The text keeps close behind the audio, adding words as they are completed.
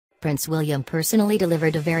Prince William personally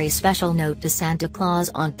delivered a very special note to Santa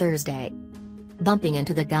Claus on Thursday. Bumping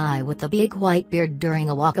into the guy with the big white beard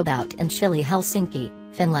during a walkabout in chilly Helsinki,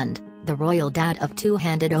 Finland, the royal dad of two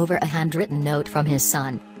handed over a handwritten note from his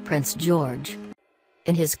son, Prince George.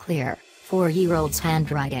 In his clear, 4-year-old's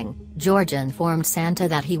handwriting, George informed Santa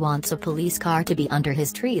that he wants a police car to be under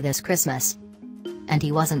his tree this Christmas. And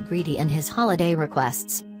he wasn't greedy in his holiday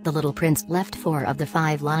requests. The little prince left 4 of the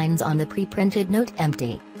 5 lines on the pre-printed note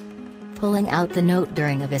empty. Pulling out the note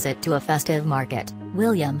during a visit to a festive market,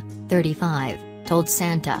 William, 35, told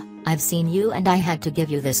Santa, "I've seen you and I had to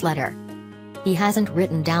give you this letter." He hasn't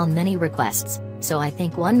written down many requests, so I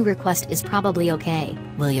think one request is probably okay,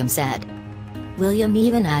 William said. William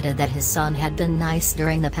even added that his son had been nice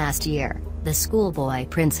during the past year. The schoolboy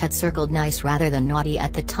prince had circled nice rather than naughty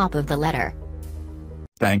at the top of the letter.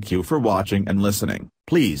 Thank you for watching and listening.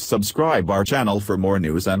 Please subscribe our channel for more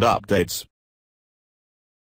news and updates.